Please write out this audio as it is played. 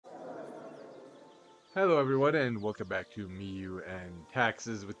Hello everyone and welcome back to Meiou and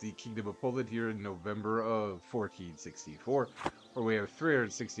Taxes with the Kingdom of Poland here in November of 1464, where we have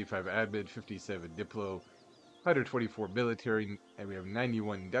 365 admin, 57 diplo, 124 military, and we have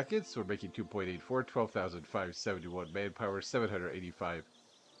 91 ducats, so we're making 2.84, 12,571 manpower, 785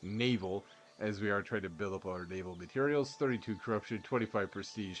 naval, as we are trying to build up our naval materials, 32 corruption, 25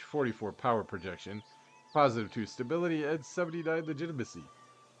 prestige, 44 power projection, positive 2 stability, and 79 legitimacy.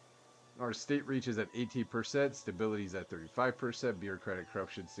 Our state reach is at 18%, stability is at 35%, bureaucratic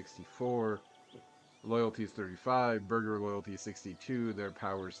corruption 64, loyalty is 35, burger loyalty is 62, their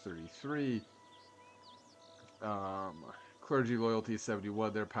power is 33, um, clergy loyalty is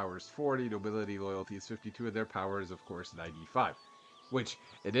 71, their power is 40, nobility loyalty is 52, and their power is, of course, 95. Which,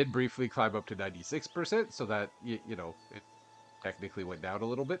 it did briefly climb up to 96%, so that, it technically went down a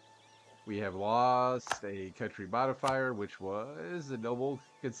little bit. We have lost a country modifier, which was a noble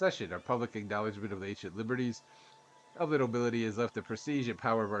concession. Our public acknowledgement of the ancient liberties of the nobility has left the prestige and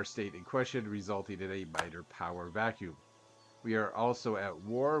power of our state in question, resulting in a minor power vacuum. We are also at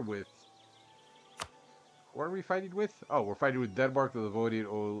war with... What are we fighting with? Oh, we're fighting with Denmark, the Livonian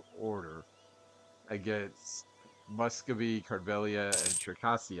Order, against Muscovy, Kartvelia, and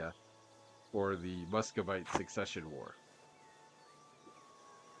Circassia for the Muscovite Succession War.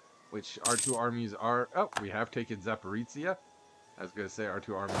 Which our two armies are... Oh, we have taken Zaporizhia. I was going to say our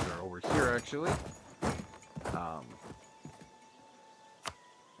two armies are over here, actually.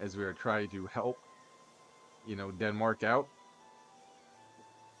 As we are trying to help, Denmark out.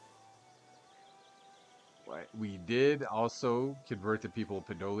 We did also convert the people of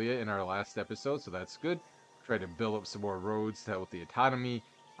Podolia in our last episode, so that's good. Try to build up some more roads to help with the autonomy.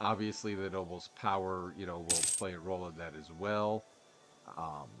 Obviously, the nobles' power, will play a role in that as well.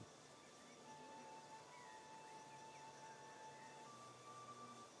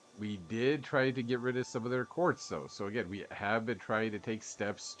 We did try to get rid of some of their courts, though. So again, we have been trying to take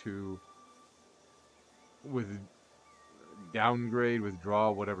steps to downgrade,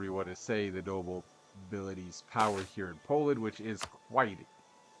 withdraw, whatever you want to say, the nobility's power here in Poland, which is quite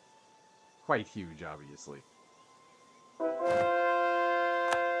huge, obviously. We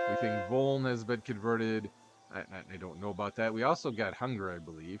think Voln has been converted. I don't know about that. We also got Hungary, I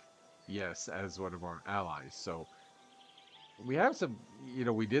believe. Yes, as one of our allies. So we have some,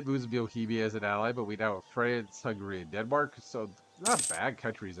 we did lose Bohemia as an ally, but we now have France, Hungary, and Denmark. So not bad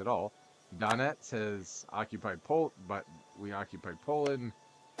countries at all. Donetsk has occupied Poland, but we occupied Poland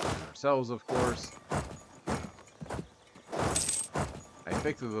ourselves, of course. I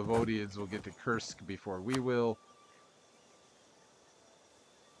think the Livonians will get to Kursk before we will.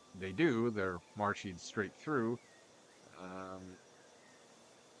 They do. They're marching straight through.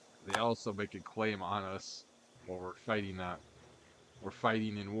 They also make a claim on us while we're fighting that. We're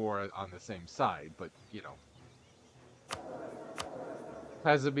fighting in war on the same side, but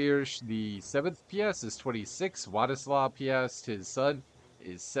Casimir, the 7th PS, is 26. Władysław PS, his son,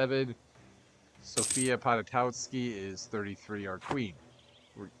 is 7. Sofia Pototowski is 33, our queen.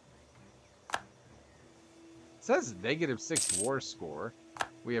 It says -6 war score.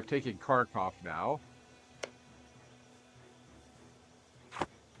 We have taken Krakow now.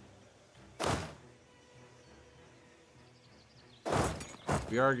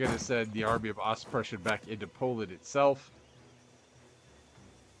 We are going to send the army of Ost-Prussian back into Poland itself.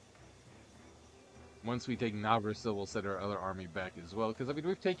 Once we take Novrosill, we'll send our other army back as well. Because,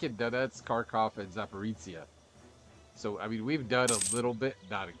 we've taken Donetsk, Kharkov, and Zaporizhia. So, we've done a little bit,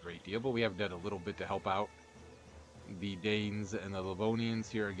 not a great deal, but we have done a little bit to help out the Danes and the Livonians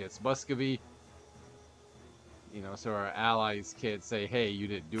here against Muscovy. So our allies can't say, hey, you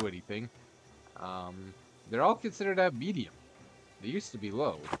didn't do anything. They're all considered at medium. They used to be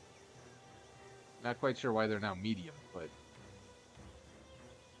low. Not quite sure why they're now medium, but...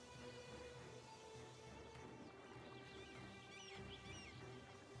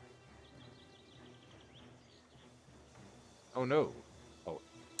 Oh no. Oh.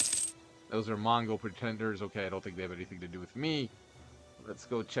 Those are Mongol pretenders. Okay, I don't think they have anything to do with me. Let's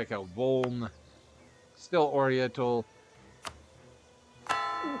go check out Voln. Still Oriental.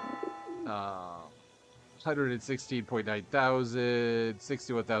 116.9 thousand,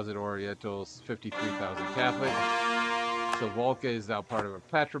 61,000 Orientals, 53,000 Catholic. So Volca is now part of a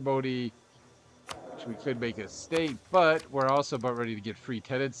patrimony, which we could make a state, but we're also about ready to get free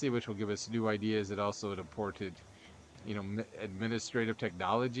tenancy, which will give us new ideas and also an important, administrative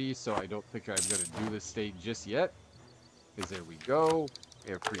technology. So I don't think I'm going to do the state just yet, because there we go.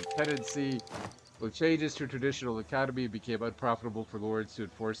 We have free tenancy. With changes to traditional economy, it became unprofitable for lords to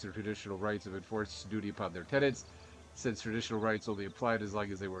enforce their traditional rights of enforced duty upon their tenants. Since traditional rights only applied as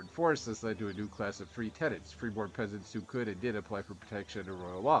long as they were enforced, this led to a new class of free tenants, freeborn peasants who could and did apply for protection under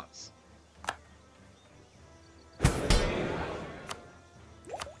royal laws.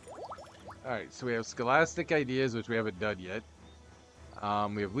 Alright, so we have scholastic ideas, which we haven't done yet.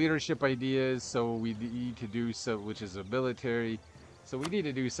 We have leadership ideas, so we need to do some, which is a military. So we need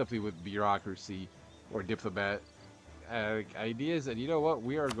to do something with bureaucracy or diplomat ideas. And you know what?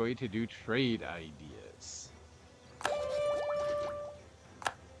 We are going to do trade ideas.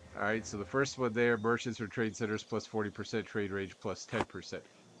 Alright, so the first one there, merchants or trade centers plus 40%, trade range plus 10%.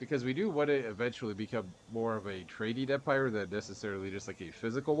 Because we do want to eventually become more of a trading empire than necessarily just like a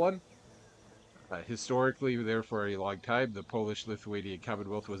physical one. Historically, there for a long time, the Polish-Lithuanian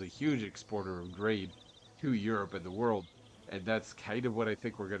Commonwealth was a huge exporter of grain to Europe and the world. And that's kind of what I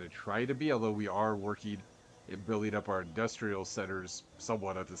think we're going to try to be, although we are working in building up our industrial centers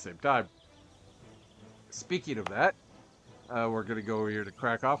somewhat at the same time. Speaking of that, we're going to go over here to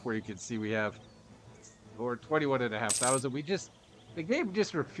Krakow, where you can see we have over 21,500. The game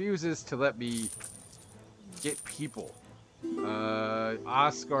just refuses to let me get people.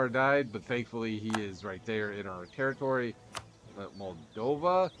 Oscar died, but thankfully he is right there in our territory.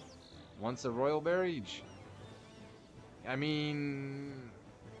 Moldova wants a royal marriage. I mean,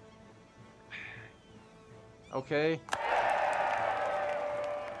 okay.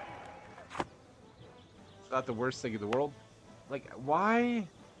 It's not the worst thing in the world. Like, why?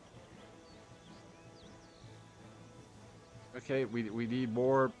 Okay, we need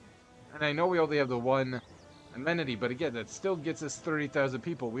more. And I know we only have the one amenity, but again, that still gets us 30,000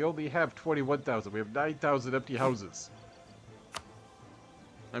 people. We only have 21,000. We have 9,000 empty houses.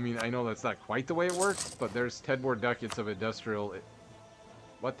 I mean, I know that's not quite the way it works, but there's 10 more ducats of industrial.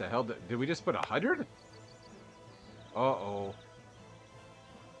 What the hell? Did we just put 100? Uh-oh.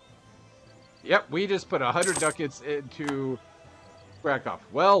 Yep, we just put 100 ducats into Krakow.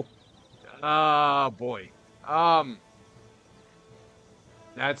 Well, boy.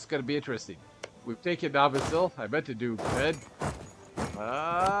 That's going to be interesting. We've taken Novosil. I meant to do Fed.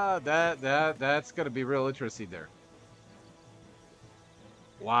 That's going to be real interesting there.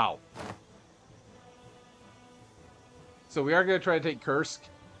 Wow. So we are going to try to take Kursk.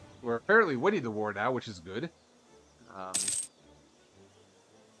 We're apparently winning the war now, which is good.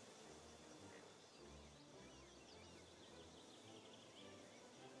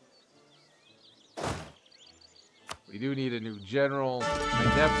 We do need a new general.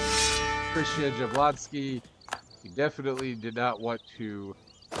 Christian Jablonski. He definitely did not want to,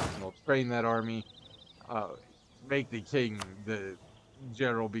 train that army. Make the king the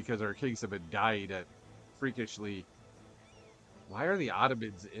general, because our kings have been died at freakishly. Why are the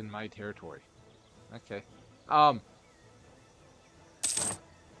Ottomans in my territory? Okay.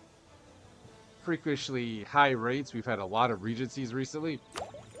 Freakishly high rates. We've had a lot of regencies recently.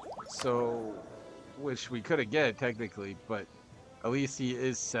 So, which we could have get technically, but at least he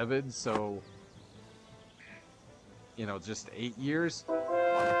is 7, so, just 8 years.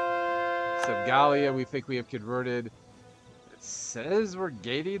 Galia, we think we have converted. It says we're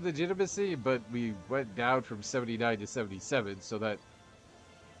gaining legitimacy, but we went down from 79 to 77, so that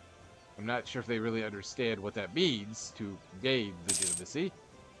I'm not sure if they really understand what that means to gain legitimacy.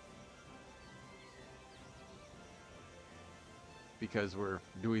 Because we're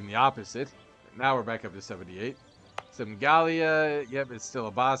doing the opposite. Now we're back up to 78. Galia, yep, it's still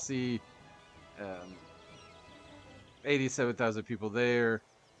a bossy. 87,000 people there.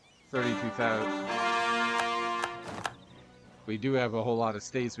 32,000. We do have a whole lot of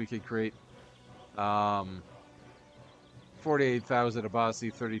states we could create. 48,000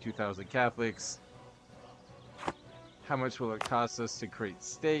 Abbasi, 32,000 Catholics. How much will it cost us to create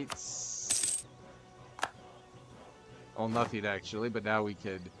states? Well, nothing actually, but now we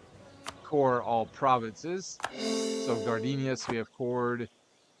could core all provinces. So Gardenius, we have cored.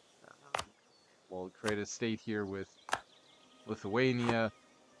 We'll create a state here with Lithuania.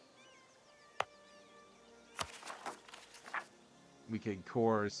 We can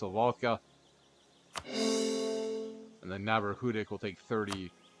core Slovakia. And then Navarhudik will take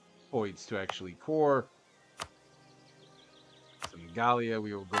 30 points to actually core. Some Gallia,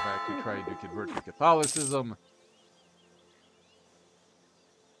 we will go back to trying to convert to Catholicism.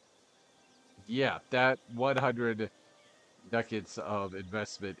 Yeah, that 100 ducats of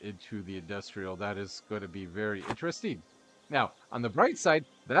investment into the industrial, that is going to be very interesting. Now, on the bright side,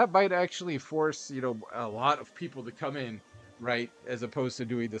 that might actually force, a lot of people to come in, right? As opposed to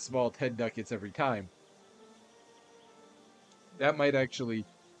doing the small 10 ducats every time. That might actually,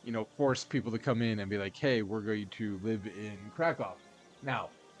 force people to come in and be like, hey, we're going to live in Krakow. Now,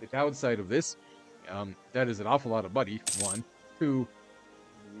 the downside of this, That is an awful lot of money, one. Two,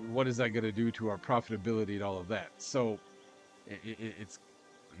 what is that going to do to our profitability and all of that? So, it's...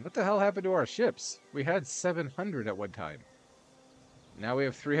 What the hell happened to our ships? We had 700 at one time. Now we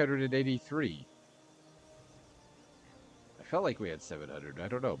have 383. I felt like we had 700. I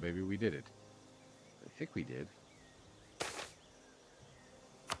don't know. Maybe we didn't. I think we did.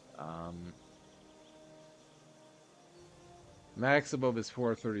 Maximum is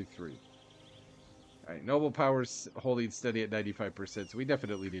 433. All right, noble power's holding steady at 95%, so we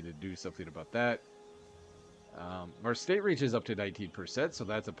definitely need to do something about that. Our state reach is up to 19%, so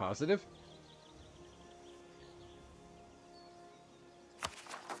that's a positive.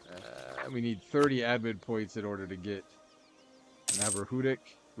 We need 30 admin points in order to get Navarhudik.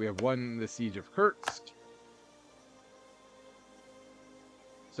 We have won the Siege of Kursk.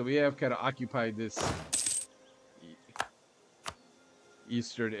 So we have kind of occupied this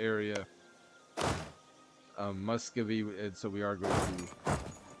eastern area of Muscovy, and so we are going to...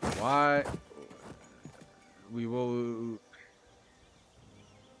 Why? We will...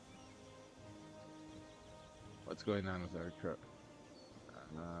 What's going on with our truck?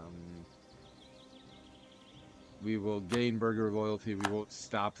 We will gain burger loyalty. We won't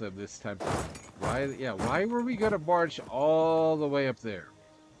stop them this time. Why? Yeah, why were we going to march all the way up there?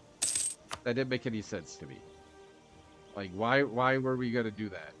 That didn't make any sense to me. Like, why were we going to do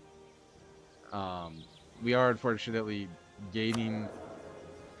that? We are unfortunately gaining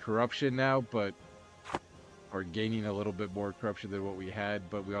corruption now, but... Or gaining a little bit more corruption than what we had,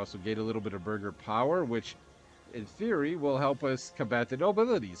 but we also gain a little bit of burger power, which, in theory, will help us combat the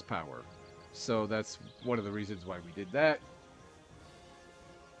nobility's power. So that's one of the reasons why we did that.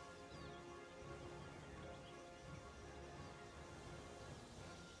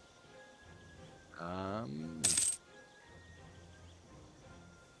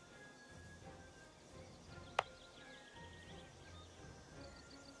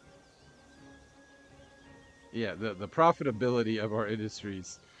 Yeah, the profitability of our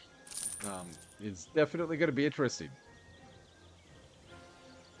industries is definitely going to be interesting.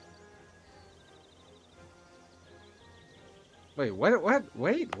 Wait, what?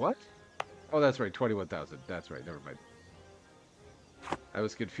 Wait, what? Oh, that's right, 21,000. That's right, never mind. I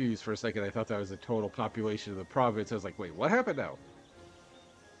was confused for a second. I thought that was the total population of the province. I was like, wait, what happened now?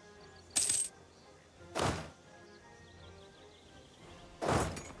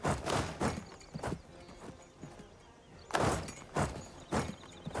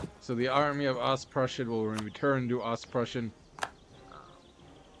 So the army of Ostprussian will return to Ostprussian.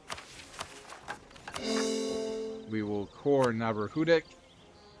 We will core Navarhudik.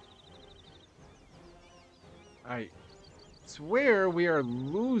 I swear we are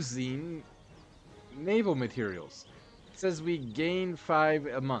losing naval materials. It says we gain 5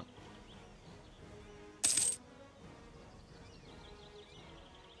 a month.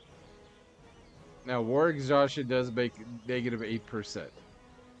 Now, war exhaustion does make negative 8%.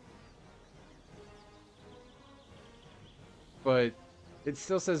 But it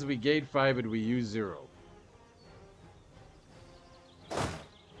still says we gain 5 and we use 0.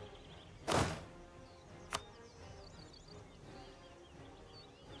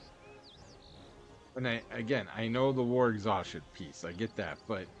 And I know the war exhaustion piece. I get that,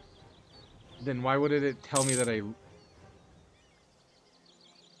 but then why wouldn't it tell me that I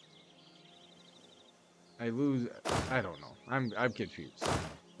lose? I don't know. I'm confused.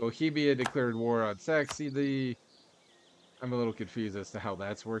 Bohemia declared war on Saxony. I'm a little confused as to how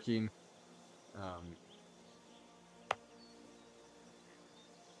that's working.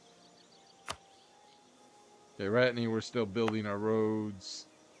 Okay, Ratney, we're still building our roads.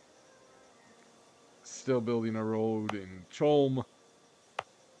 Still building a road in Cholm.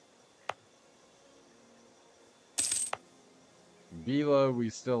 Bila, we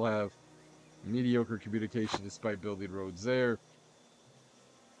still have mediocre communication despite building roads there.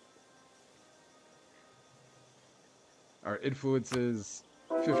 Our influences,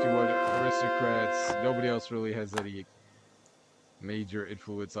 51 aristocrats. Nobody else really has any major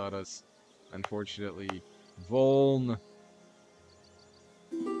influence on us, unfortunately. Voln.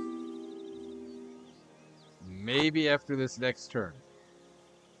 Maybe after this next turn.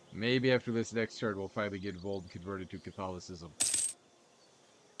 Maybe after this next turn we'll finally get Voln converted to Catholicism.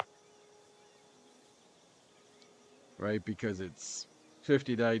 Right? Because it's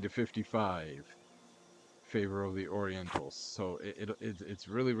 59 to 55 favor of the Orientals. So it's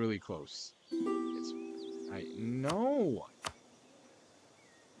really, really close. I know.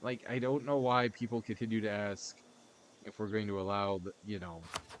 Like, I don't know why people continue to ask if we're going to allow the, you know,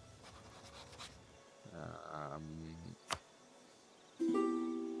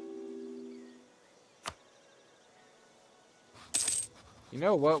 You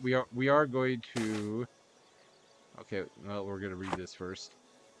know what? We are going to. Okay, well, we're gonna read this first.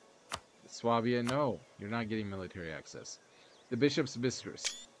 Swabia, no, you're not getting military access. The bishop's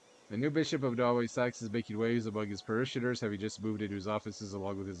mistress. The new bishop of Norway Sachs is making waves among his parishioners, having just moved into his offices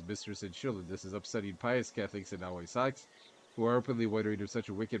along with his mistress and children. This is upsetting pious Catholics in Norway Sachs, who are openly wondering if such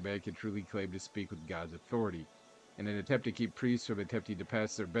a wicked man can truly claim to speak with God's authority. In an attempt to keep priests from attempting to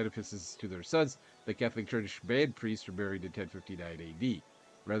pass their benefices to their sons, the Catholic Church banned priests from marrying in 1059 AD.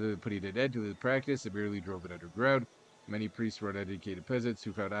 Rather than putting an end to the practice, it merely drove it underground. Many priests were uneducated peasants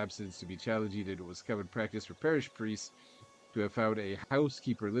who found abstinence to be challenging, and it was common practice for parish priests to have found a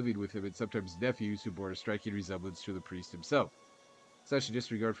housekeeper living with him, and sometimes nephews who bore a striking resemblance to the priest himself. Such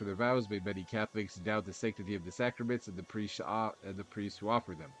disregard for their vows made many Catholics doubt the sanctity of the sacraments and the priests who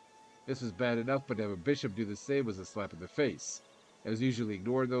offered them. This was bad enough, but to have a bishop do the same was a slap in the face. It was usually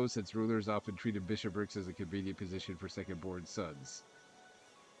ignored, though, since rulers often treated bishoprics as a convenient position for second-born sons.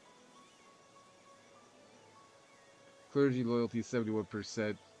 Clergy loyalty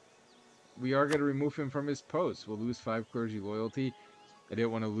 71%. We are going to remove him from his post. We'll lose 5 clergy loyalty. I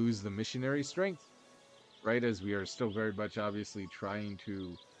didn't want to lose the missionary strength, right? As we are still very much obviously trying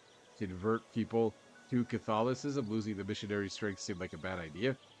to convert people to Catholicism. Losing the missionary strength seemed like a bad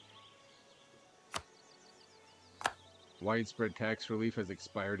idea. Widespread tax relief has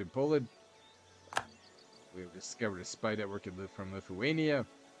expired in Poland. We have discovered a spy network from Lithuania.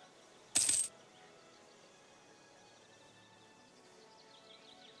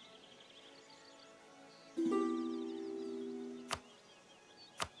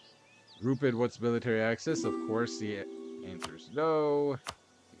 Grouped, what's military access? Of course, the answer is no.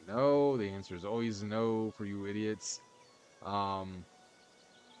 No, the answer is always no for you idiots.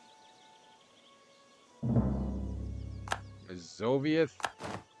 Mazovia?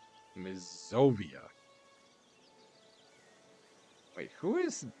 Mazovia. Wait, who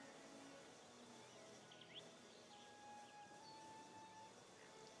is...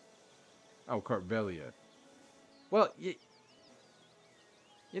 Oh, Carvelia. Well, you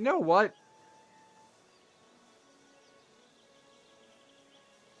know what?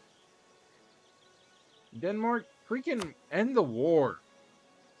 Denmark, freaking end the war.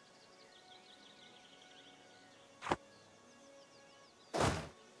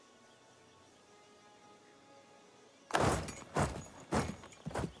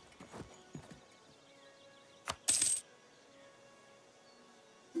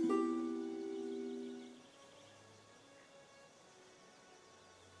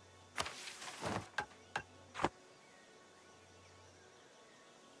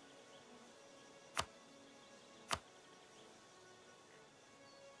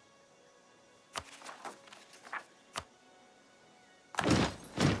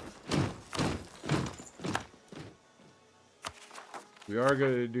 We are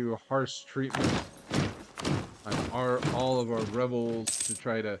going to do harsh treatment on all of our rebels to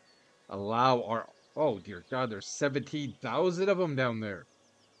try to allow our... Oh, dear God, there's 17,000 of them down there.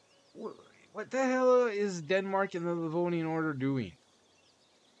 What the hell is Denmark and the Livonian Order doing?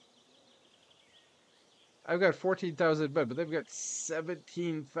 I've got 14,000 men, but they've got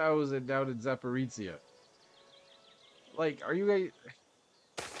 17,000 down in Zaporizhia. Like, are you guys...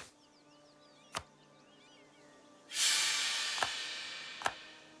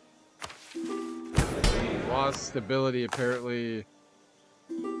 Lost stability, apparently.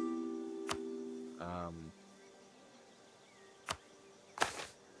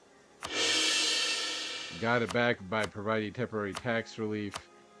 Got it back by providing temporary tax relief.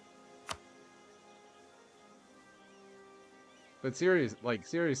 But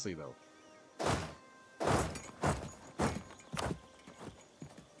seriously though.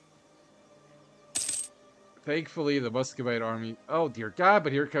 Thankfully, the Muscovite army... Oh, dear God,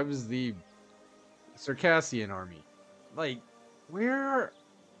 but here comes the Circassian army. Like, where's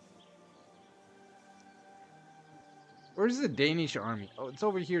the Danish army? Oh, it's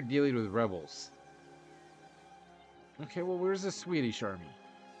over here dealing with rebels. Okay, well, where's the Swedish army?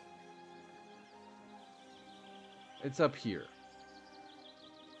 It's up here.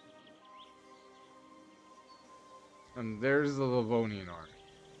 And there's the Livonian army.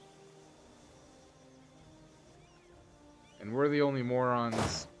 And we're the only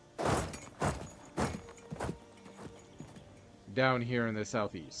morons down here in the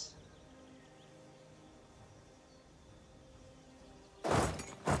southeast.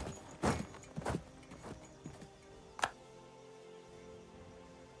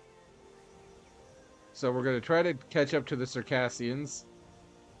 So we're going to try to catch up to the Circassians.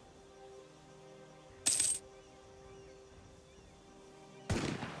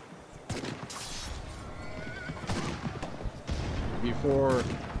 Be before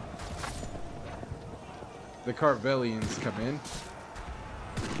the Kartvelians come in.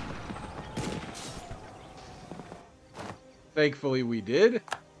 Thankfully we did.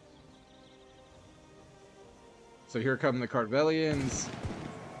 So here come the Kartvelians.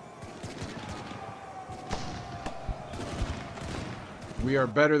 We are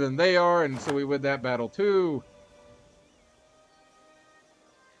better than they are, and so we win that battle too.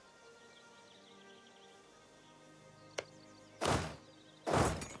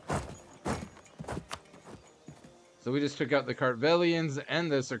 So we just took out the Kartvelians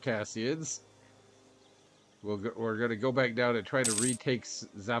and the Circassians. We're going to go back down and try to retake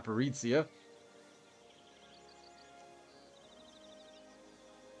Zaporizhia.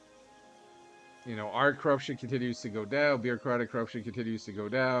 You know, our corruption continues to go down. Bureaucratic corruption continues to go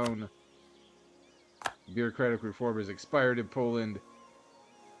down. Bureaucratic reform has expired in Poland.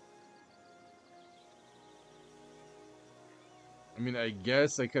 I mean, I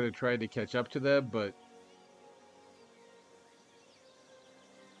guess I could have tried to catch up to them, but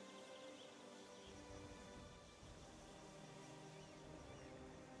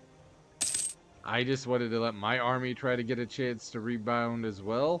I just wanted to let my army try to get a chance to rebound as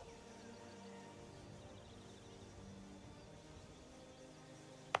well.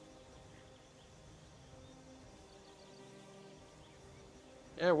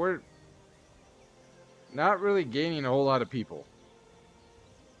 Yeah, we're not really gaining a whole lot of people,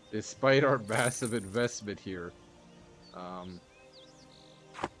 despite our massive investment here.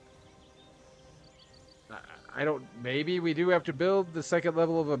 I don't... Maybe we do have to build the second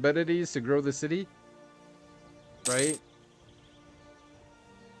level of amenities to grow the city, right?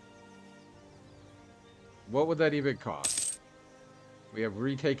 What would that even cost? We have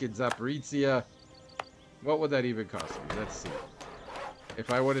retaken Zaporizhia. What would that even cost me? Let's see. If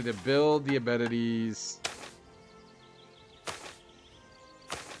I wanted to build the amenities...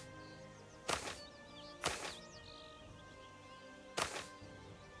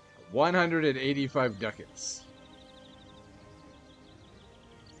 $185 ducats.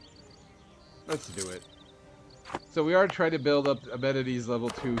 Let's do it. So we are trying to build up amenities level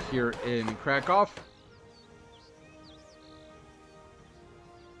 2 here in Krakow.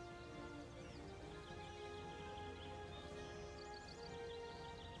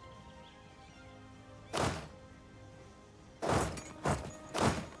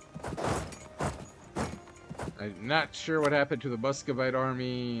 I'm not sure what happened to the Muscovite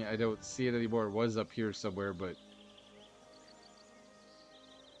army. I don't see it anymore. It was up here somewhere, but...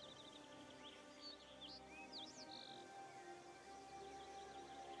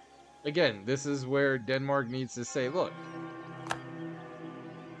 Again, this is where Denmark needs to say, look,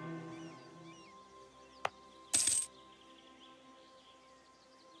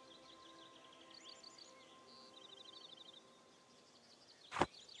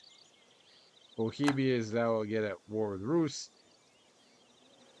 Bohemia is now again at war with Rus.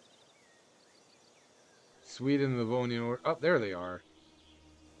 Sweden, Livonian, oh, there they are.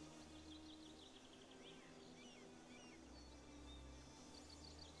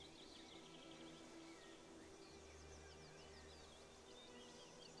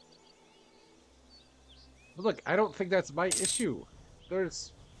 But look, I don't think that's my issue.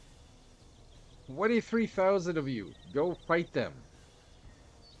 There's 23,000 of you. Go fight them.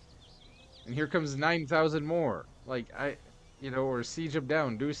 And here comes 9,000 more. Like, or siege them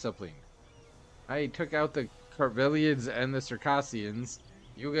down, do something. I took out the Kartvelians and the Circassians.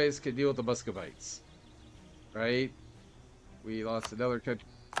 You guys could deal with the Muscovites. Right? We lost another country.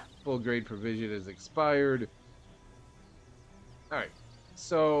 Full grade provision has expired. Alright.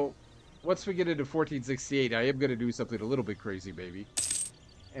 So, once we get into 1468, I am going to do something a little bit crazy, baby.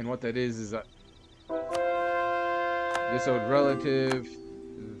 And what that is disowned relative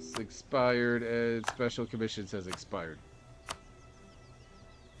is expired and special commissions has expired.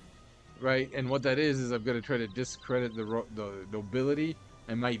 Right, and what that is I'm going to try to discredit the nobility.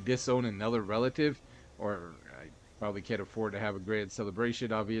 I might disown another relative, or I probably can't afford to have a grand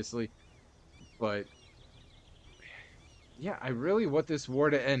celebration, obviously. But, yeah, I really want this war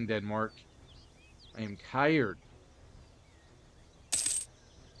to end, Denmark. I am tired.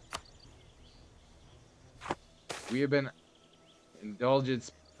 We have been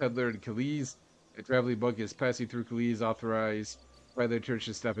indulgence peddler in Calais. A traveling monk is passing through Calais, authorized by the church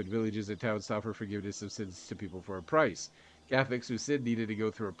to stop at villages and towns to offer forgiveness of sins to people for a price. Catholics who sinned needed to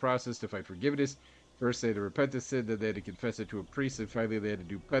go through a process to find forgiveness. First they had to repent of sin, then they had to confess it to a priest, and finally they had to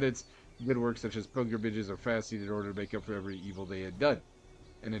do penance, good works such as pilgrimages or fasting in order to make up for every evil they had done.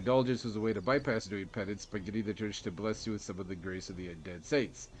 An indulgence was a way to bypass doing penance by getting the church to bless you with some of the grace of the undead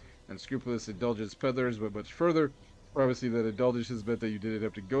saints. Unscrupulous indulgence peddlers went much further. Obviously, that indulgences meant that you didn't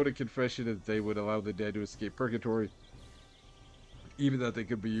have to go to confession, and they would allow the dead to escape purgatory, even that they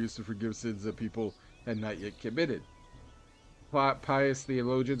could be used to forgive sins that people had not yet committed. Pious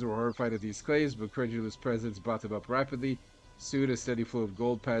theologians were horrified at these claims, but credulous peasants bought them up rapidly. Soon, a steady flow of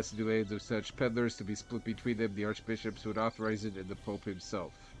gold passed into the hands of such peddlers to be split between them, the archbishops who would authorize it, and the Pope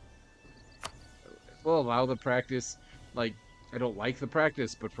himself. We'll allow the practice. Like, I don't like the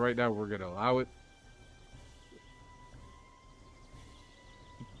practice, but for right now, we're going to allow it.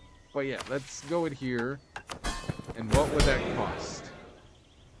 But yeah, let's go in here. And what would that cost?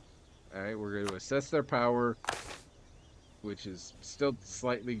 Alright, we're going to assess their power, which is still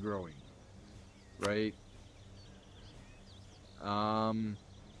slightly growing. Right?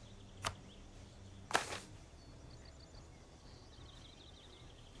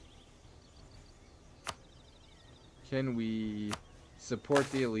 Can we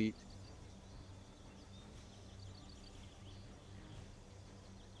support the elite?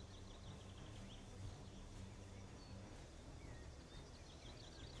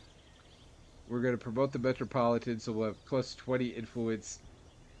 We're going to promote the Metropolitan, so we'll have plus 20 influence,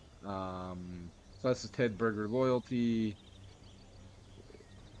 plus 10 burger loyalty,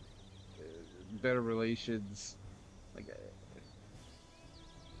 better relations. Like,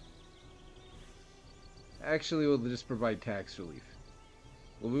 actually, we'll just provide tax relief.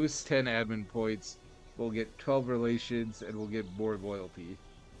 We'll lose 10 admin points. We'll get 12 relations, and we'll get more loyalty.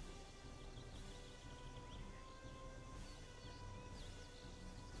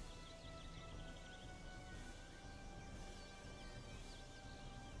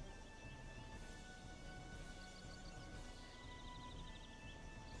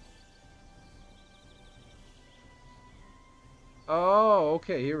 Oh,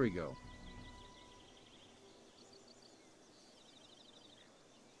 okay, here we go.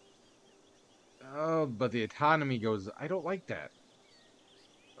 Oh, but the autonomy goes... I don't like that.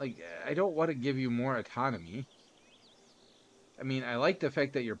 Like, I don't want to give you more autonomy. I mean, I like the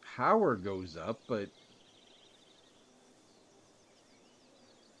fact that your power goes up, but...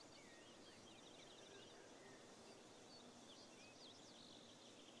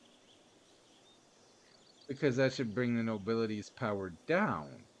 because that should bring the nobility's power down.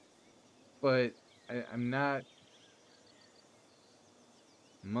 But I'm not...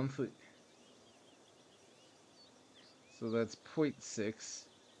 Monthly... So that's 0.6.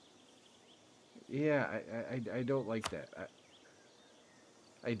 Yeah, I don't like that.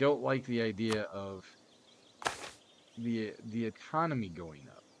 I don't like the idea of the economy going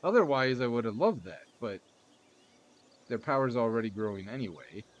up. Otherwise, I would have loved that, but their power's already growing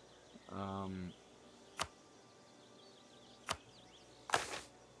anyway.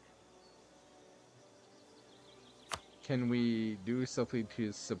 Can we do something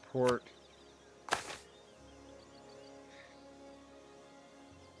to support...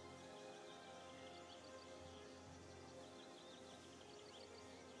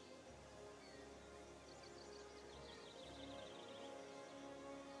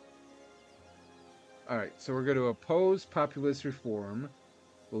 Alright, so we're going to oppose populist reform.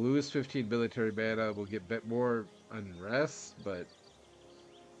 We'll lose 15 military mana. We'll get more unrest, but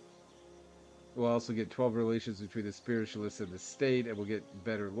we'll also get 12 relations between the spiritualists and the state, and we'll get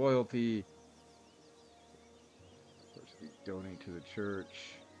better loyalty. Of course, we donate to the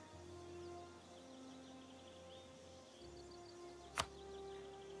church.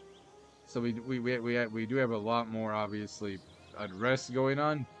 So we do have a lot more, obviously, unrest going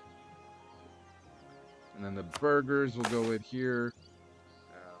on. And then the burgers will go in here.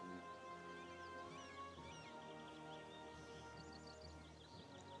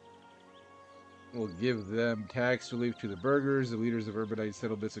 We'll give them tax relief to the burghers. The leaders of urbanized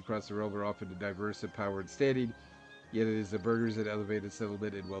settlements across the realm are often diverse in power and standing, yet it is the burghers that elevate the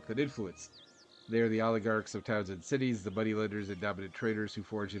settlement in wealth and influence. They are the oligarchs of towns and cities, the moneylenders and dominant traders who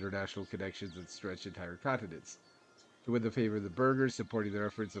forge international connections and stretch entire continents. To win the favor of the burghers, supporting their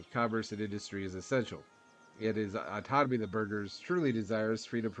efforts of commerce and industry is essential. It is autonomy the burghers truly desires,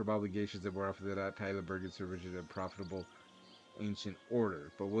 freedom from obligations, and more often than not, tie the burghers to a rigid and profitable ancient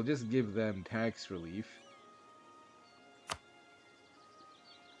order. But we'll just give them tax relief.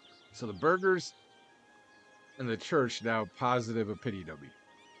 So the burghers and the church now positive opinion of me.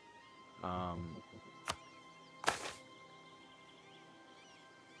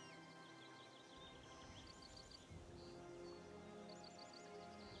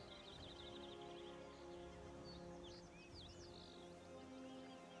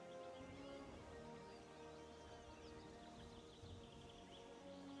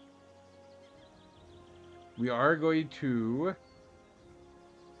 We are going to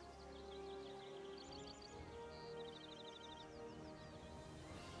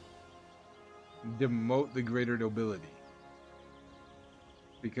demote the greater nobility.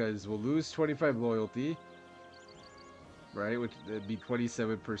 Because we'll lose 25 loyalty, right? Which would be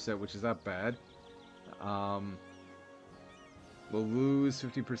 27%, which is not bad. We'll lose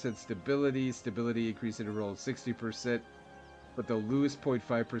 50% stability. Stability increasing to roll 60%, but they'll lose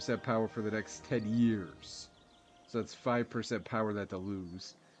 0.5% power for the next 10 years. So that's 5% power that they'll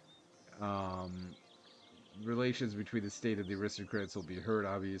lose. Relations between the state and the aristocrats will be hurt,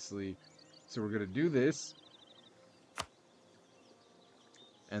 obviously. So we're going to do this.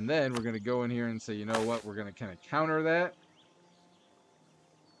 And then we're going to go in here and say, you know what? We're going to kind of counter that.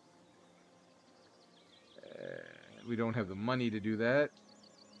 We don't have the money to do that.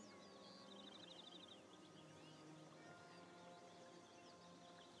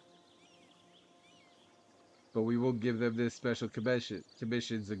 But we will give them this special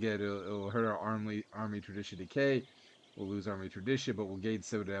commissions. Again, it'll hurt our army tradition decay. We'll lose army tradition, but we'll gain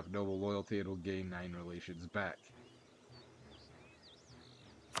 7.5 noble loyalty, and we'll gain 9 relations back.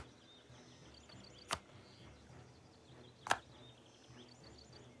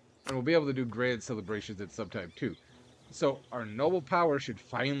 And we'll be able to do grand celebrations at some time too. So our noble power should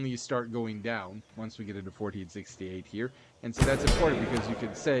finally start going down once we get into 1468 here. And so that's important because you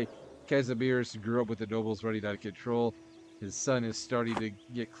can say Kazimierz grew up with the nobles running out of control. His son is starting to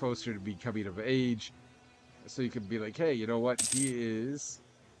get closer to becoming of age. So you can be like, hey, you know what? He is...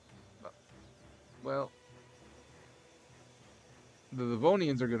 Well... The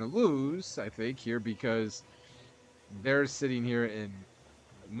Livonians are going to lose, I think, here because they're sitting here in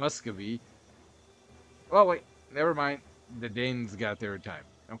Muscovy. Oh, wait. Never mind. The Danes got there in time.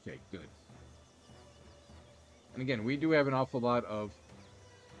 Okay, good. And again, we do have an awful lot of,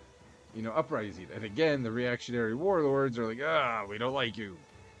 you know, uprising. And again, the reactionary warlords are like, ah, we don't like you.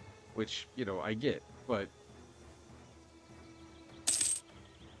 Which, you know, I get. But...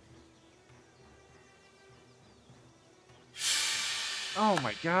 Oh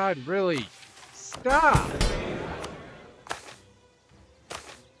my god, really? Stop!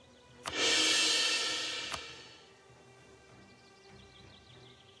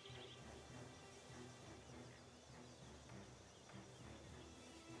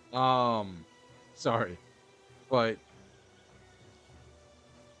 Sorry. But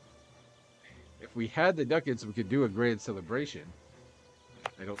if we had the ducats, we could do a grand celebration.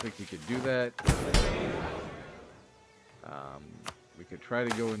 I don't think we could do that. We could try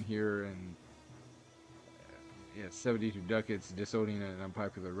to go in here and... yeah, 72 ducats, disowning an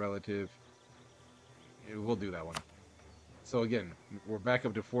unpopular relative. Yeah, we'll do that one. So again, we're back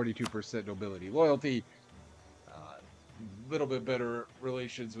up to 42% nobility loyalty. Little bit better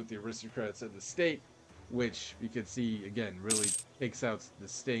relations with the aristocrats and the state, which you can see, again, really takes out the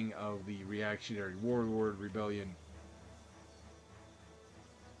sting of the reactionary warlord rebellion.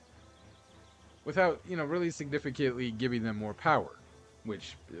 Without, you know, really significantly giving them more power,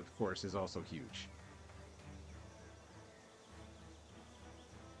 which, of course, is also huge.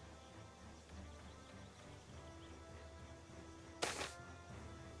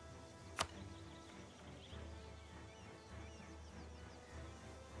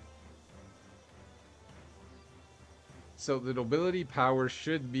 So the nobility power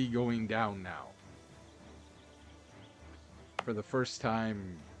should be going down now. For the first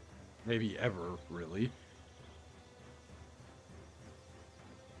time, maybe ever, really.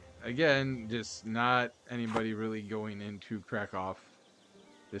 Again, just not anybody really going into Krakow,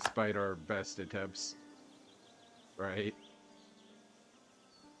 despite our best attempts. Right?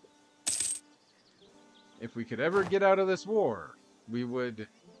 If we could ever get out of this war, we would...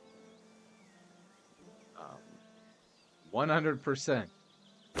 100%.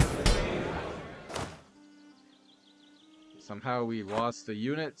 Somehow we lost a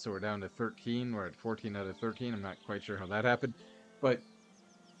unit, so we're down to 13. We're at 14 out of 13. I'm not quite sure how that happened. But...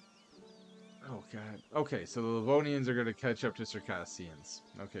 oh, God. Okay, so the Livonians are going to catch up to Circassians.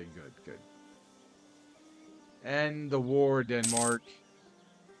 Okay, good, good. End the war, Denmark.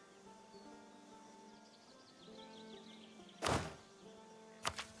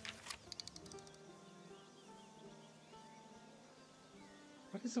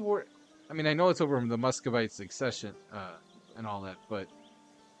 What is the war? I mean, I know it's over the Muscovite succession and all that, but...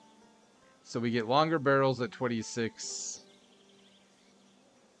 so we get longer barrels at 26.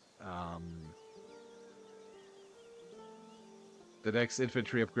 The next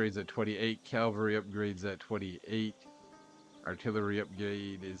infantry upgrades at 28. Cavalry upgrades at 28. Artillery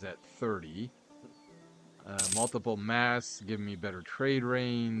upgrade is at 30. Multiple mass give me better trade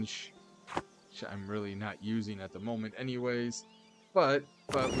range, which I'm really not using at the moment anyways. But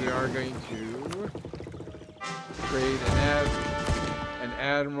we are going to trade an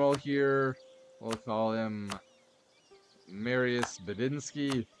admiral here. We'll call him Marius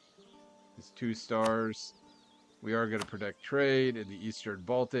Bedinsky. He's 2 stars. We are going to protect trade in the Eastern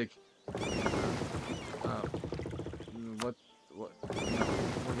Baltic. What? No,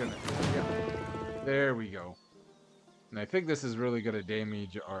 we're gonna. Yeah, there we go. And I think this is really going to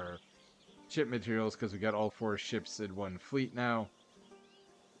damage our ship materials because we got all 4 ships in one fleet now.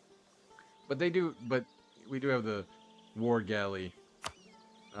 But we do have the war galley.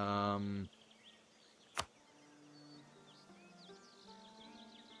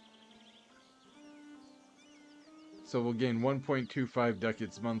 So we'll gain 1.25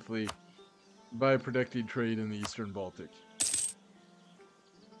 ducats monthly by protecting trade in the Eastern Baltic.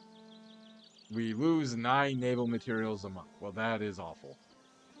 We lose 9 naval materials a month. Well, that is awful.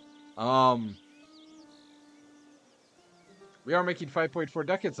 We are making 5.4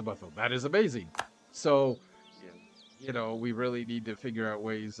 ducats a month, though. That is amazing. So, you know, we really need to figure out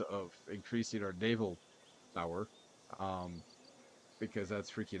ways of increasing our naval power, because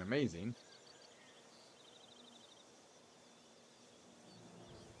that's freaking amazing.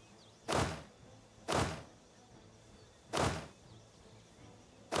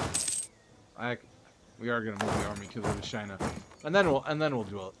 We are gonna move the army to Little China, and then we'll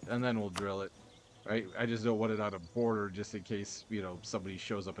drill it, right? I just don't want it on a border just in case, you know, somebody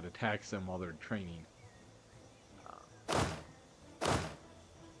shows up and attacks them while they're training.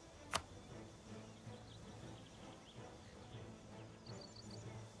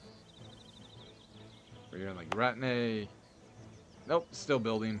 We're here in like Ratnay. Nope, still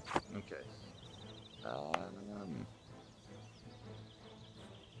building. Okay.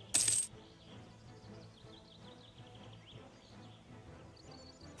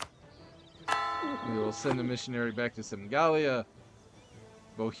 We will send a missionary back to Semgalia.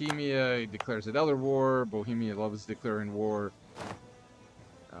 Bohemia declares another war. Bohemia loves declaring war.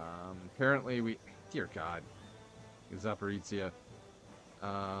 Apparently dear God. Zaporizhia.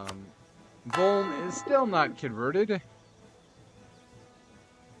 Voln is still not converted.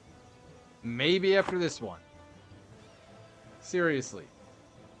 Maybe after this one. Seriously.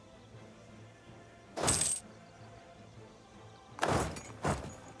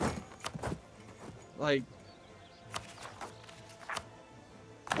 Like,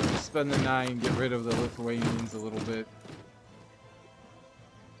 spend the 9, get rid of the Lithuanians a little bit.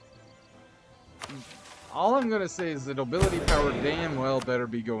 All I'm gonna say is the nobility power damn well better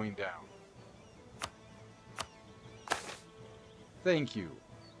be going down. Thank you.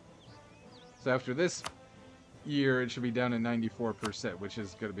 So after this year, it should be down to 94%, which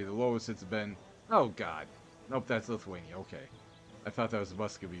is gonna be the lowest it's been. Oh God. Nope, that's Lithuania. Okay. I thought that was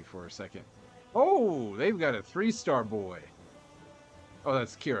Muscovy for a second. Oh, they've got a 3-star boy. Oh,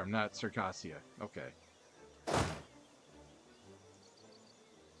 that's Kirim, not Circassia. Okay.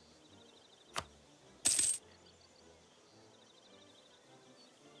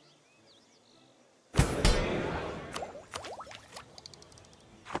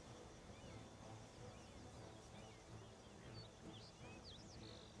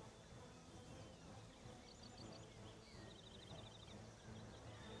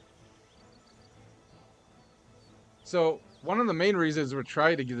 So, one of the main reasons we're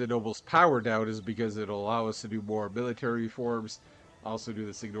trying to get the nobles power down is because it'll allow us to do more military reforms, also do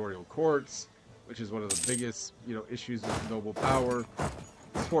the signorial courts, which is one of the biggest, you know, issues with noble power.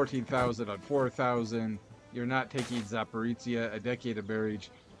 It's 14,000 on 4,000. You're not taking Zaporizhia, a decade of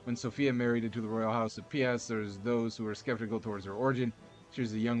marriage. When Sophia married into the royal house of Piast, there's those who were skeptical towards her origin. She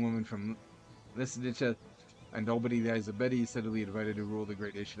was a young woman from Lisnicha, and nobody that is a Betty steadily invited to rule the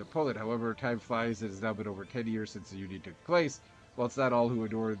great nation of Poland. However, time flies. It has now been over 10 years since the union took place. While it's not all who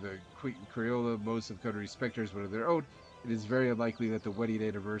adore the Queen Crayola, most have come to respect her as one of their own. It is very unlikely that the wedding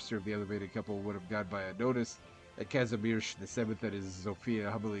anniversary of the elevated couple would have gone by unnoticed. At Kazimierz VII, that is, Sophia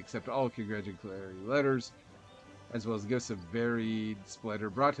humbly accept all congratulatory letters, as well as gifts of varied splendor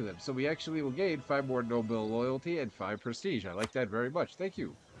brought to them. So we actually will gain 5 more noble loyalty and 5 prestige. I like that very much. Thank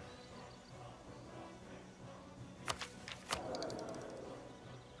you.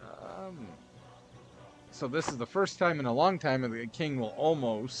 So this is the first time in a long time that the king will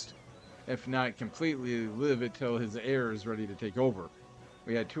almost, if not completely, live until his heir is ready to take over.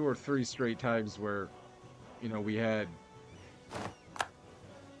 We had 2 or 3 straight times where, you know, we had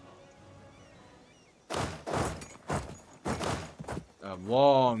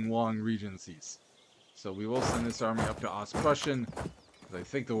long regencies. So we will send this army up to Ost-Prussian, because I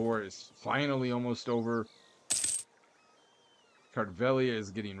think the war is finally almost over. Kartvelia is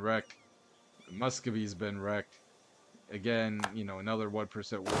getting wrecked. Muscovy's been wrecked. Again, you know, another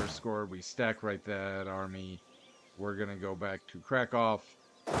 1% war score. We stack right that army. We're going to go back to Krakow.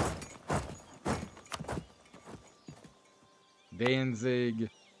 Danzig.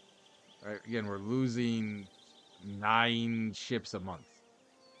 Right, again, we're losing 9 ships a month.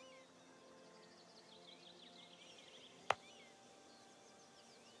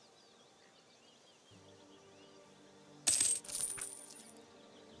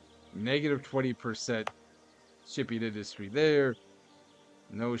 Negative 20% shipping industry there.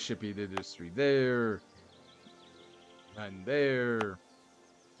 No shipping industry there. None there.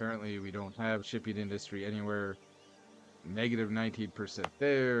 Apparently, we don't have shipping industry anywhere. Negative 19%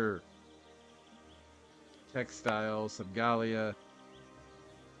 there. Textiles, Subgalia.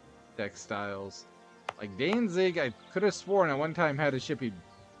 Textiles. Like Danzig, I could have sworn at one time had a shipping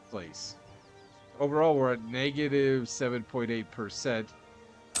place. Overall, we're at negative 7.8%.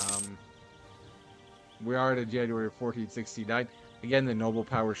 We are at January of 1469. Again, the noble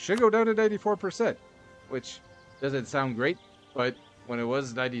power should go down to 94%, which doesn't sound great, but when it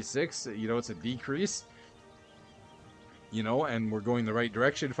was 96, you know, it's a decrease, you know, and we're going the right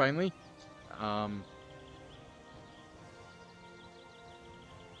direction finally.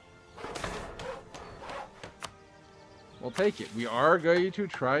 We'll take it. We are going to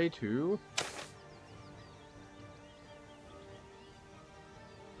try to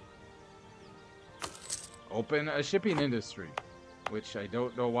open a shipping industry, which I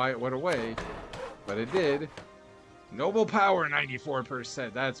don't know why it went away, but it did. Noble power,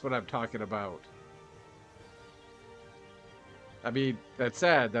 94%. That's what I'm talking about. I mean, that's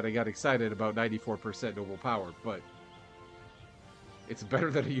sad that I got excited about 94% noble power, but it's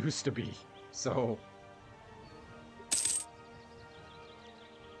better than it used to be. So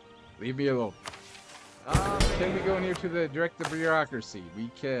leave me alone. Can we go in here to the direct the bureaucracy? We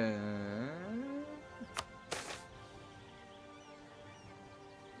can.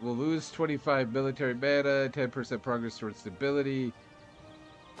 We'll lose 25 military mana, 10% progress towards stability.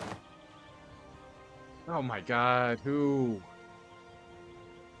 Oh my god, who?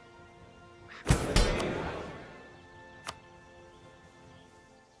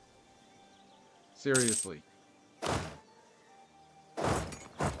 Seriously.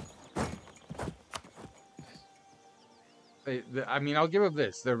 I mean, I'll give them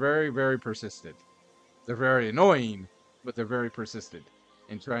this. They're very, very persistent. They're very annoying, but they're very persistent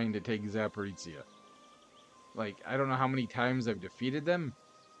in trying to take Zaporizhia. Like, I don't know how many times I've defeated them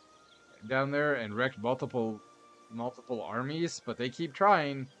down there and wrecked multiple armies, but they keep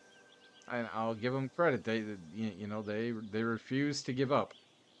trying, and I'll give them credit. They refuse to give up.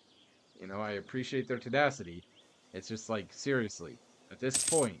 You know, I appreciate their tenacity. It's just like, seriously, at this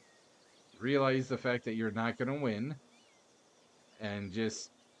point, realize the fact that you're not going to win and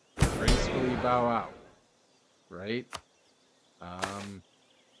just gracefully bow out, right?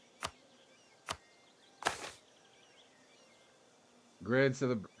 Grids of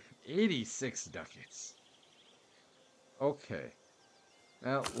the 86 ducats. Okay.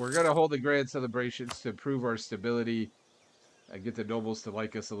 Now, we're going to hold the grand celebrations to improve our stability. Get the nobles to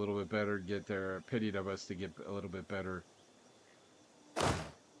like us a little bit better. Get their opinion of us to get a little bit better.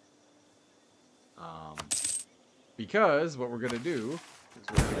 Because what we're going to do is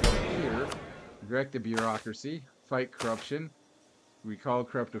we're going to go here, direct the bureaucracy, fight corruption, recall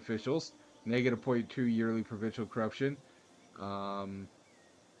corrupt officials, negative 0.2 yearly provincial corruption.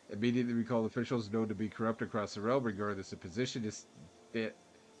 Immediately recall officials known to be corrupt across the realm, regardless of position,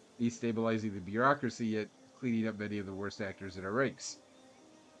 destabilizing the bureaucracy, yet cleaning up many of the worst actors in our ranks.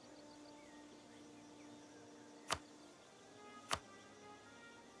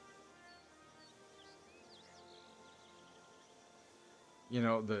 You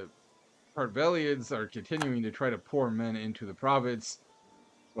know, the Parvelians are continuing to try to pour men into the province,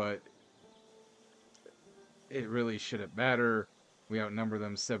 but it really shouldn't matter. We outnumber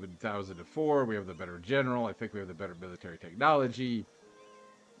them 7,000 to 4. We have the better general. I think we have the better military technology.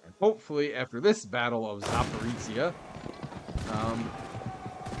 And hopefully, after this battle of Zaporizhia,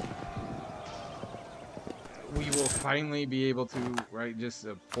 we will finally be able to, right, just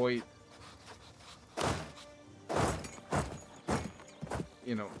appoint,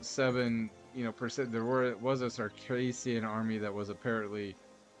 7, percent. There was a Circassian army that was apparently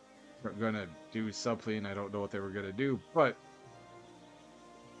gonna do something. I don't know what they were gonna do, but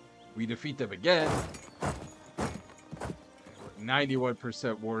we defeat them again.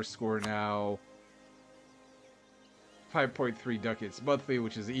 91% war score now. 5.3 ducats monthly,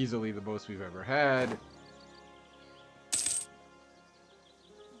 which is easily the most we've ever had.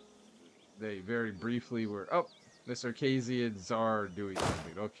 They very briefly were... Oh, the Circassians are doing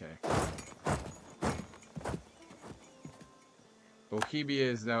something. Okay.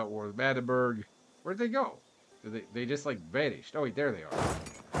 Bohemia is now at war with Magdeburg. Where'd they go? They just, like, vanished. Oh, wait, there they are.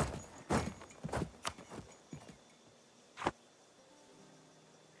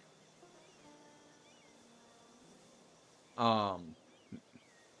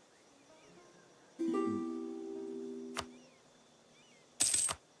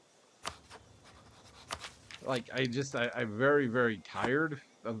 like, I'm very, very tired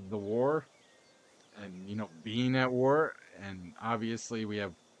of the war and, you know, being at war. And obviously we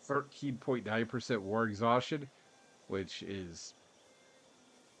have 13.9% war exhaustion, which is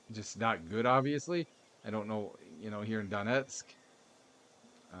just not good, obviously. I don't know, you know, here in Donetsk.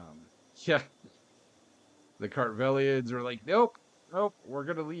 Um, yeah, the Kartvelians are like, nope, nope, we're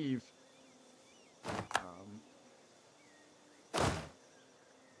gonna leave. Um,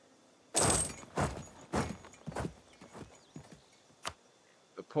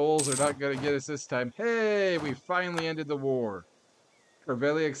 the Poles are not gonna get us this time. Hey, we finally ended the war.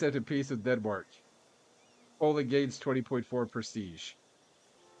 Kartvelia accepted peace with Denmark. Poland gains 20.4 prestige.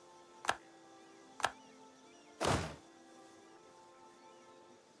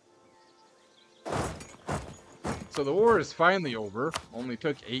 So the war is finally over. Only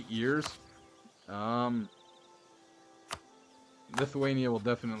took 8 years. Lithuania will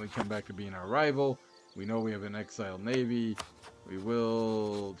definitely come back to being our rival. We know we have an exiled navy. We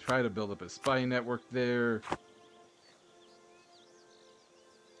will try to build up a spy network there.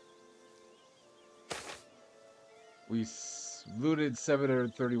 We looted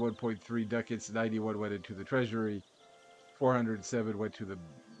 731.3 ducats, 91 went into the treasury, 407 went to the...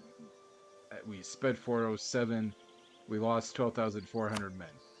 We spent 407. We lost 12,400 men.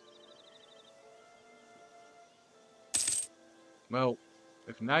 Well,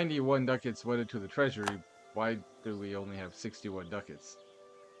 if 91 ducats went into the treasury, why do we only have 61 ducats?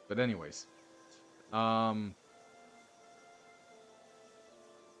 But anyways, I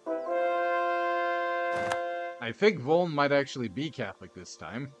think Voln might actually be Catholic this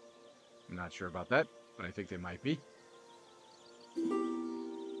time. I'm not sure about that, but I think they might be.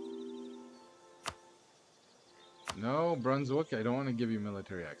 No, Brunswick, I don't want to give you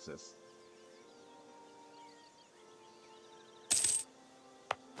military access.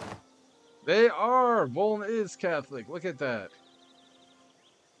 They are! Voln is Catholic. Look at that.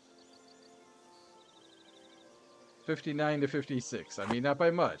 59 to 56. I mean, not by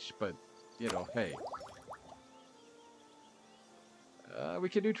much, but, you know, hey. We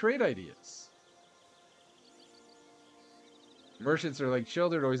can do trade ideas. Merchants are like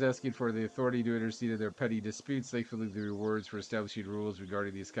children, always asking for the authority to intercede in their petty disputes. Thankfully, the rewards for establishing rules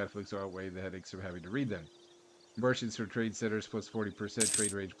regarding these conflicts outweigh the headaches of having to read them. Merchants for trade centers plus 40%,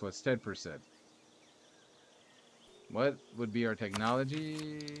 trade range plus 10%. What would be our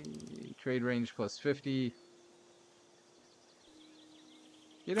technology? Trade range plus 50.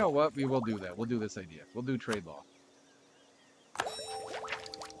 You know what? We will do that. We'll do this idea. We'll do trade law.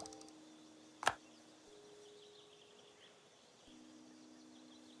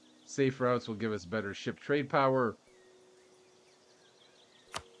 Safe routes will give us better ship trade power.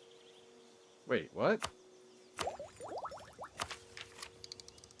 Wait, what?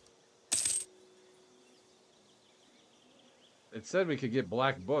 It said we could get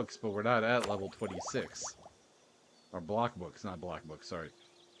black books, but we're not at level 26. Or block books, not black books, sorry.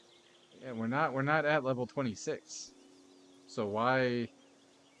 Yeah, we're not at level 26. So why...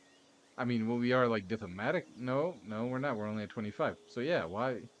 I mean, well, we are like diplomatic. No, we're not. We're only at 25. So yeah,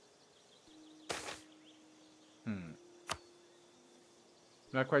 why?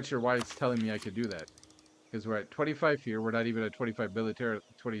 Not quite sure why it's telling me I could do that. Because we're at 25 here. We're not even at 25 military,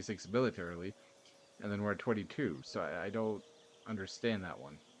 26 militarily. And then we're at 22. So I don't understand that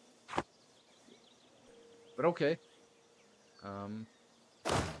one. But okay.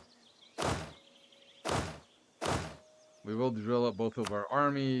 We will drill up both of our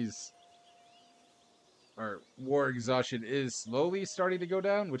armies. Our war exhaustion is slowly starting to go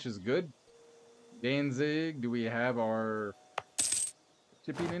down, which is good. Danzig, do we have our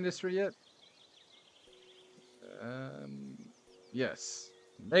shipping industry yet? Yes.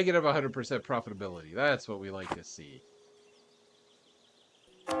 Negative 100% profitability. That's what we like to see.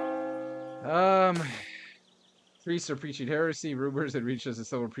 Priests are preaching heresy. Rumors had reached us that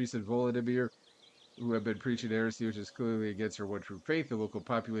some priests in Volodymyr who have been preaching heresy, which is clearly against our one true faith. The local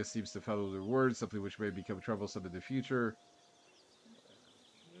populace seems to follow their words, something which may become troublesome in the future.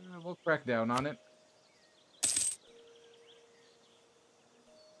 We'll crack down on it.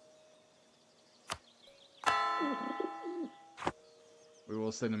 We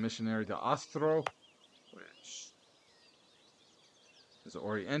will send a missionary to Ostro, which is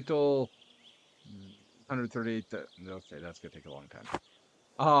Oriental. 138. Okay, that's gonna take a long time.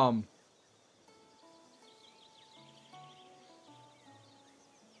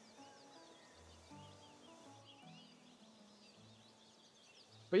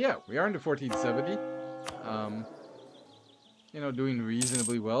 But yeah, we are into 1470. You know, doing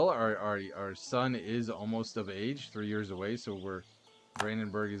reasonably well. Our son is almost of age, 3 years away, so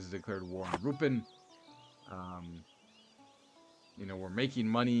Brandenburg has declared war on Rupen. Um, you know, we're making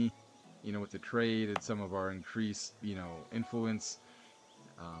money, you know, with the trade and some of our increased, you know, influence.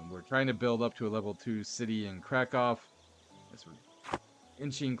 We're trying to build up to a level 2 city in Krakow. As we're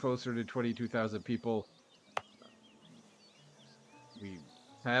inching closer to 22,000 people. We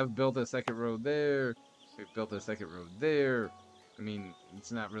have built a second road there. We've built a second road there. I mean,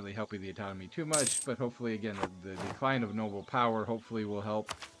 it's not really helping the economy too much, but hopefully, again, the decline of noble power hopefully will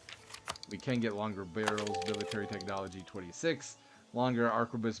help. We can get longer barrels, military technology 26. Longer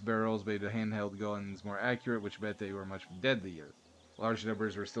arquebus barrels made the handheld guns more accurate, which meant they were much deadlier. Large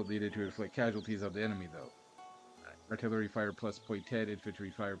numbers were still needed to inflict casualties on the enemy, though. Artillery fire plus 0.10, infantry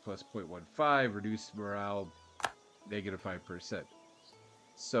fire plus 0.15, reduced morale negative 5%.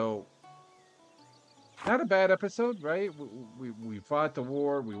 So, not a bad episode, right? We fought the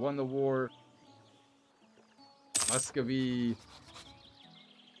war, we won the war. Muscovy.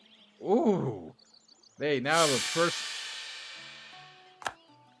 Ooh, they now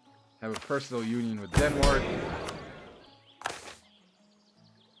have a personal union with Denmark.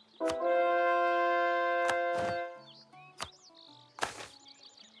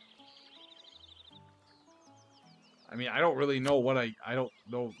 I mean, I don't really know what I don't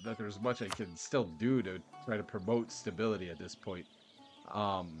know that there's much I can still do to try to promote stability at this point.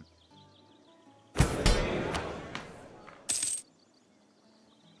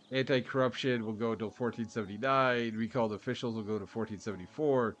 Anti-corruption will go until 1479. Recalled officials will go to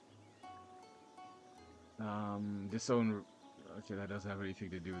 1474. Disown. Okay, that doesn't have anything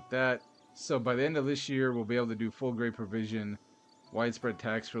to do with that. So by the end of this year, we'll be able to do full grade provision. Widespread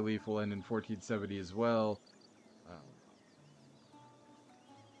tax relief will end in 1470 as well.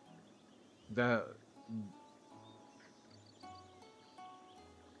 That,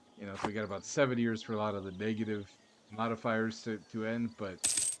 you know, so we got about 7 years for a lot of the negative modifiers to end, but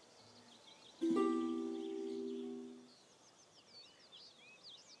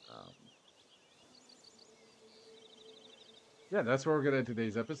yeah, that's where we're gonna end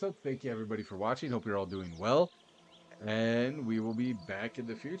today's episode. Thank you everybody for watching. Hope you're all doing well, and we will be back in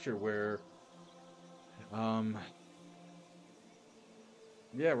the future where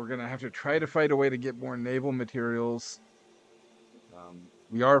yeah, we're gonna have to try to find a way to get more naval materials.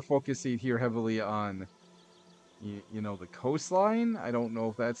 We are focusing here heavily on you know, the coastline. I don't know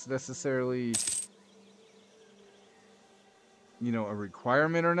if that's necessarily, you know, a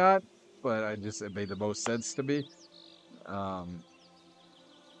requirement or not, but it made the most sense to me.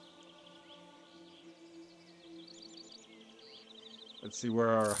 Let's see where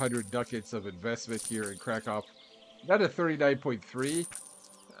our 100 ducats of investment here in Krakow. That at 39.3.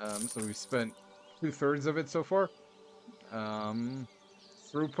 So we spent 2/3 of it so far.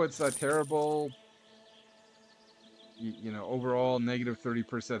 Throughput's not terrible. You know, overall negative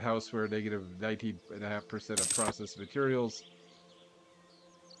 30% houseware, negative 19.5% of processed materials.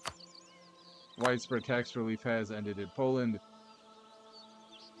 Widespread tax relief has ended in Poland.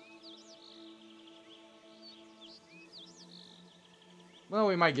 Well,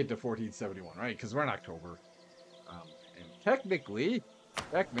 we might get to 1471, right? Because we're in October. And technically,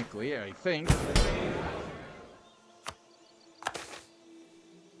 I think,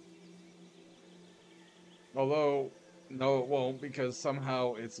 although, no, it won't, because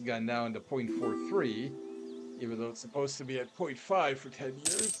somehow it's gone down to 0.43, even though it's supposed to be at 0.5 for 10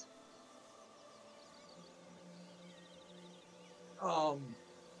 years.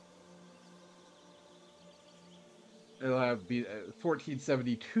 It'll have be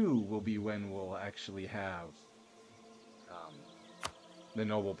 1472 will be when we'll actually have the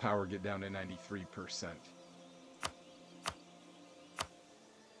noble power get down to 93%.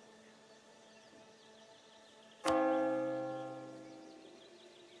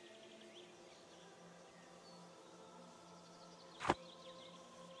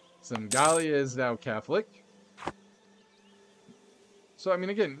 Galia is now Catholic. So, I mean,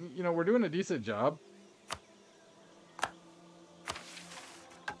 again, you know, we're doing a decent job.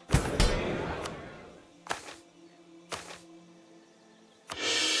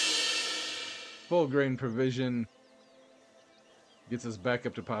 Full grain provision gets us back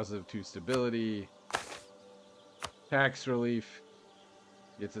up to +2 stability. Tax relief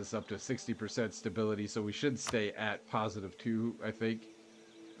gets us up to 60% stability, so we should stay at +2, I think.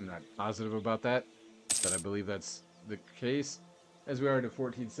 I'm not positive about that, but I believe that's the case. As we are to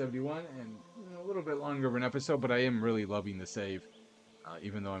 1471, and you know, a little bit longer of an episode, but I am really loving the save,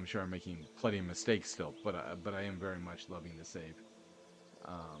 even though I'm sure I'm making plenty of mistakes still, but I am very much loving the save.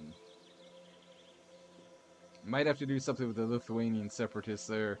 Might have to do something with the Lithuanian separatists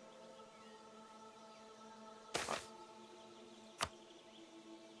there.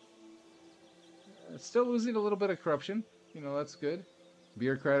 Still losing a little bit of corruption. You know, that's good.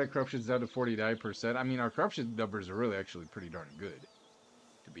 Bureaucratic corruption's down to 49%. I mean, our corruption numbers are really actually pretty darn good,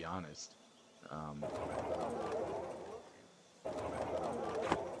 to be honest. Um,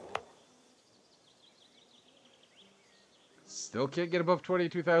 Still can't get above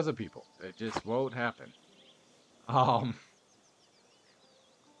 22,000 people. It just won't happen. Um,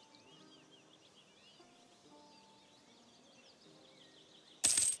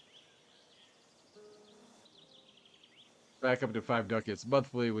 Back up to 5 ducats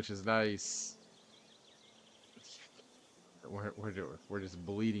monthly, which is nice. We're just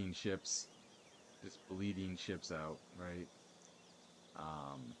bleeding ships. Just bleeding ships out, right?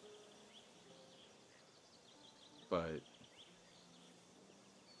 Um, but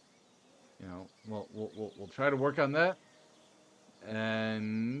you know, we'll try to work on that.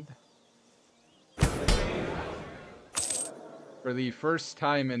 And for the first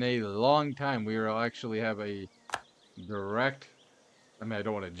time in a long time, we will actually have a direct. I mean, I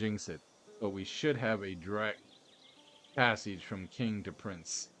don't want to jinx it, but we should have a direct passage from king to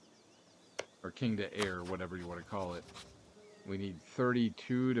prince, or king to heir, whatever you want to call it. We need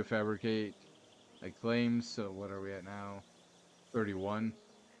 32 to fabricate a claim. So what are we at now? 31.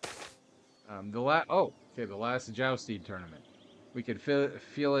 The last jousting tournament. We could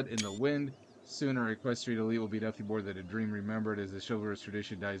feel it in the wind. Soon our equestrian elite will be nothing more than a dream remembered as the chivalrous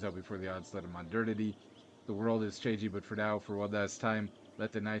tradition dies out before the onslaught of modernity. The world is changing, but for now, for one last time,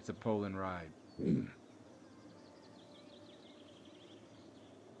 let the Knights of Poland ride.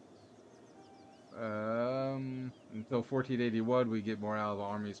 Until 1481, we get morale of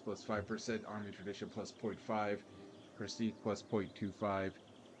armies plus 5%, army tradition plus 0.5, prestige plus 0.25.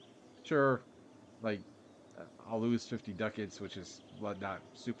 Sure, like, I'll lose 50 ducats, which is not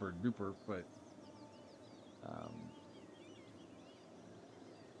super duper, but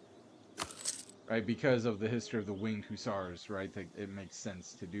right, because of the history of the winged hussars, right, it makes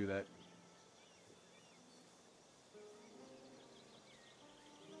sense to do that.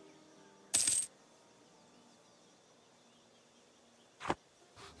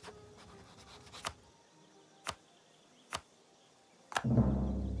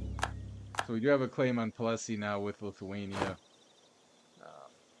 So we do have a claim on Palesi now with Lithuania.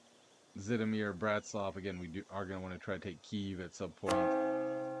 Zitomir, Bratslav, again, are going to want to try to take Kiev at some point.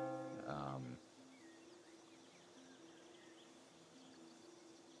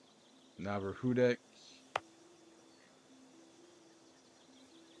 Navarhudek.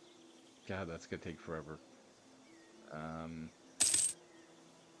 God, that's going to take forever.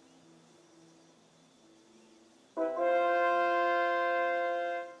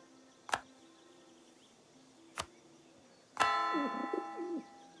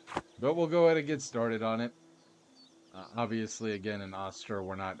 But we'll go ahead and get started on it. Obviously, again, in Austria,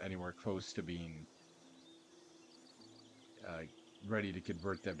 we're not anywhere close to being ready to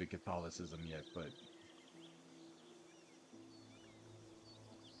convert them to Catholicism yet, but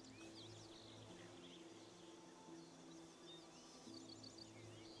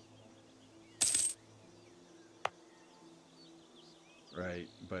right,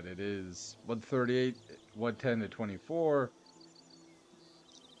 but it is 138, 110 to 24.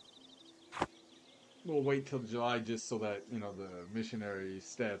 We'll wait till July just so that, you know, the missionary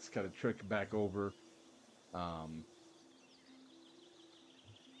stats kind of trick back over.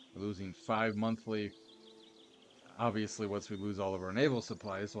 Losing 5 monthly. Obviously, once we lose all of our naval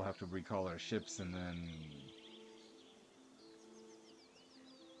supplies, we'll have to recall our ships and then...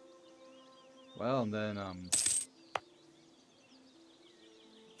 Well, and then,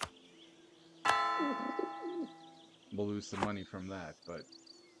 we'll lose some money from that, but...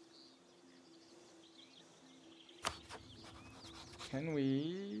 Can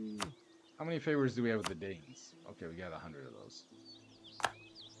we... How many favors do we have with the Danes? Okay, we got 100 of those.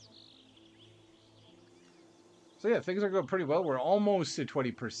 So yeah, things are going pretty well. We're almost to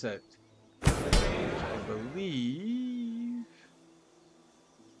 20%. I believe...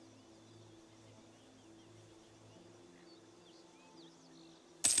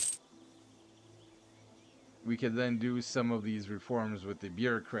 we can then do some of these reforms with the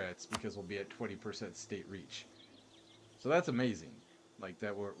bureaucrats because we'll be at 20% state reach. So that's amazing. Like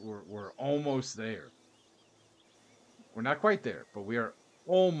that, we're almost there. We're not quite there, but we are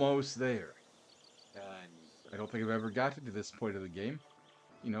almost there. And I don't think I've ever gotten to this point of the game.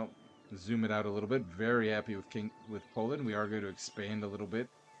 You know, zoom it out a little bit. Very happy with Poland. We are going to expand a little bit.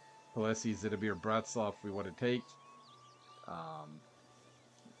 Palesi, Zitomir, Bratslav we want to take.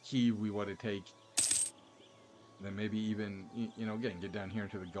 Kiev we want to take. Then maybe even, you know, again, get down here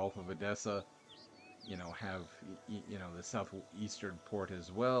into the Gulf of Odessa. You know, have, you know, the southeastern port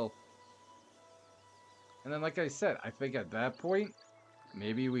as well. And then, like I said, I think at that point,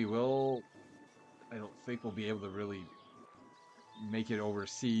 maybe we will. I don't think we'll be able to really make it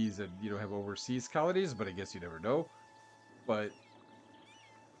overseas and, have overseas colonies, but I guess you never know. But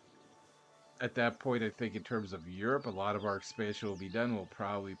at that point, I think in terms of Europe, a lot of our expansion will be done. We'll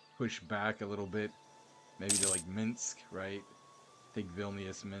probably push back a little bit, maybe to like Minsk, right? Take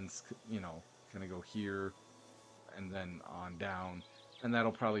Vilnius, Minsk, kind of go here and then on down. And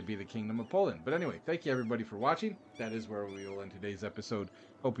that'll probably be the Kingdom of Poland. But anyway, thank you everybody for watching. That is where we will end today's episode.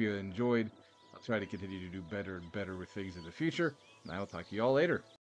 Hope you enjoyed. I'll try to continue to do better and better with things in the future. And I will talk to you all later.